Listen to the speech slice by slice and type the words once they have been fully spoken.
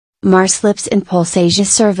Mar slips in Pulse Asia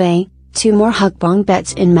survey, 2 more Hugpong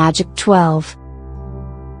bets in Magic 12.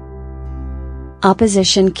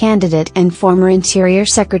 Opposition candidate and former Interior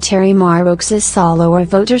Secretary Mar Roxas saw lower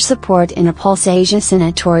voter support in a Pulse Asia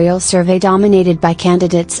senatorial survey dominated by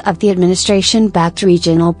candidates of the administration-backed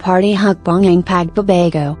regional party Hugpong and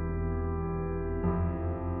Pagbabago.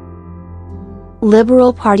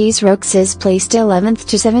 Liberal Party's Roxas placed 11th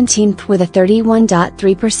to 17th with a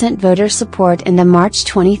 31.3% voter support in the March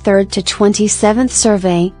 23 to 27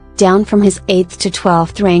 survey, down from his 8th to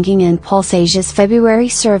 12th ranking in Pulse Asia's February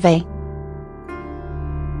survey.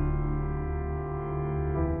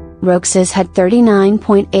 Roxas had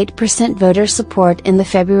 39.8% voter support in the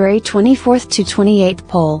February 24 to 28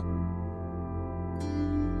 poll.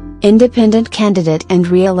 Independent candidate and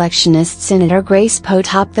re-electionist Senator Grace Poe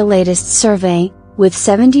topped the latest survey, with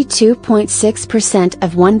 72.6%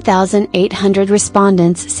 of 1,800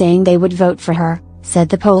 respondents saying they would vote for her, said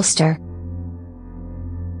the pollster.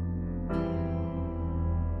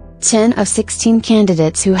 10 of 16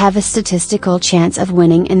 candidates who have a statistical chance of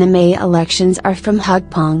winning in the May elections are from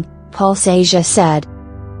Hugpong, Pulse Asia said.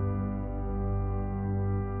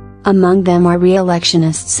 Among them are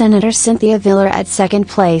re-electionist Senator Cynthia Villar at 2nd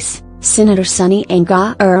place, Senator Sunny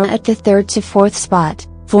Anga at the 3rd to 4th spot,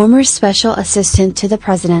 former Special Assistant to the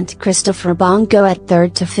President Christopher Bongo at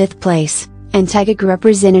 3rd to 5th place, and Taguig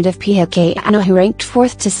Representative P.K. Ano who ranked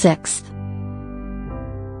 4th to 6th.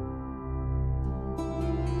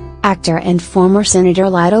 Actor and former Senator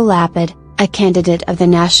Lido Lapid, a candidate of the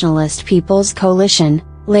Nationalist People's Coalition,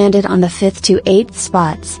 landed on the 5th to 8th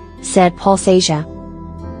spots, said Pulse Asia.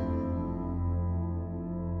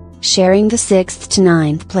 Sharing the 6th to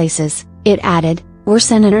 9th places, it added, were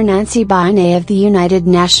Senator Nancy Baine of the United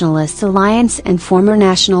Nationalist Alliance and former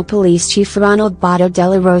National Police Chief Ronald Bato de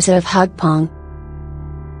la Rosa of Hugpong.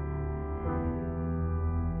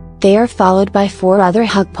 They are followed by 4 other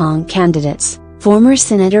Hugpong candidates, former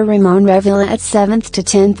Senator Ramon Revilla at 7th to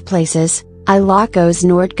 10th places, Ilocos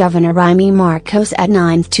Norte Governor Jaime Marcos at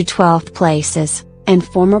 9th to 12th places, and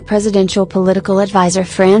former presidential political advisor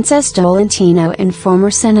Frances Tolentino and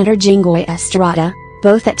former Senator Jinggoy Estrada,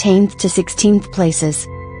 both at 10th to 16th places.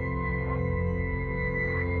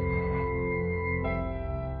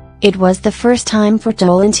 It was the first time for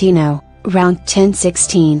Tolentino, round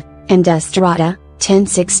 1016, and Estrada,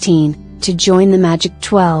 1016, to join the Magic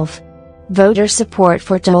 12. Voter support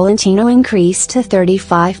for Tolentino increased to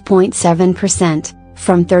 35.7%,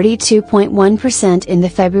 from 32.1% in the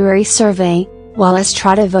February survey, while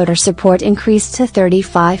Estrada voter support increased to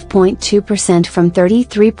 35.2% from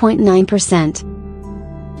 33.9%.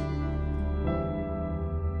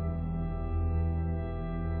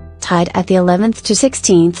 Tied at the 11th to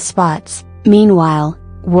 16th spots, meanwhile,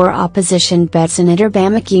 were opposition bet Senator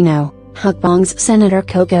Bam Aquino, Hugpong's Senator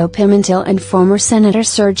Coco Pimentel and former Senator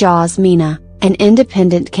Sir Jaws Mina, an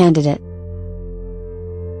independent candidate.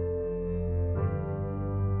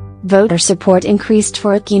 Voter support increased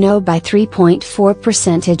for Aquino by 3.4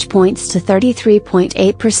 percentage points to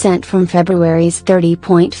 33.8% from February's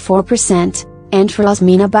 30.4%, and for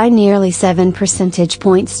Mina by nearly 7 percentage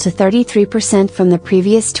points to 33% from the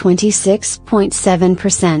previous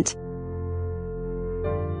 26.7%.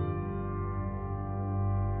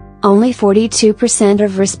 Only 42%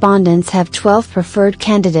 of respondents have 12 preferred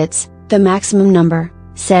candidates, the maximum number,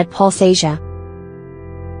 said Pulse Asia.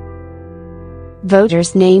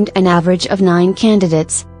 Voters named an average of 9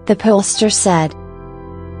 candidates, the pollster said.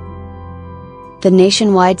 The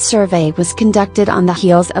nationwide survey was conducted on the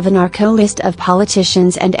heels of a narco list of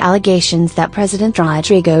politicians and allegations that President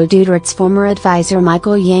Rodrigo Duterte's former advisor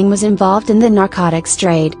Michael Yang was involved in the narcotics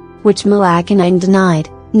trade, which Malacanang denied,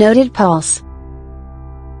 noted Pulse.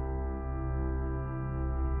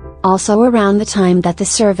 Also around the time that the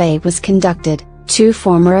survey was conducted, 2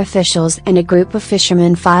 former officials and a group of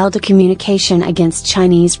fishermen filed a communication against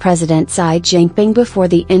Chinese President Xi Jinping before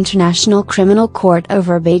the International Criminal Court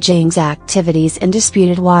over Beijing's activities in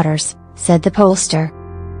disputed waters, said the pollster.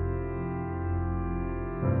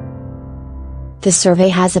 The survey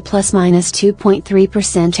has a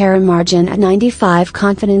 ±2.3% error margin at 95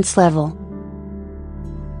 confidence level.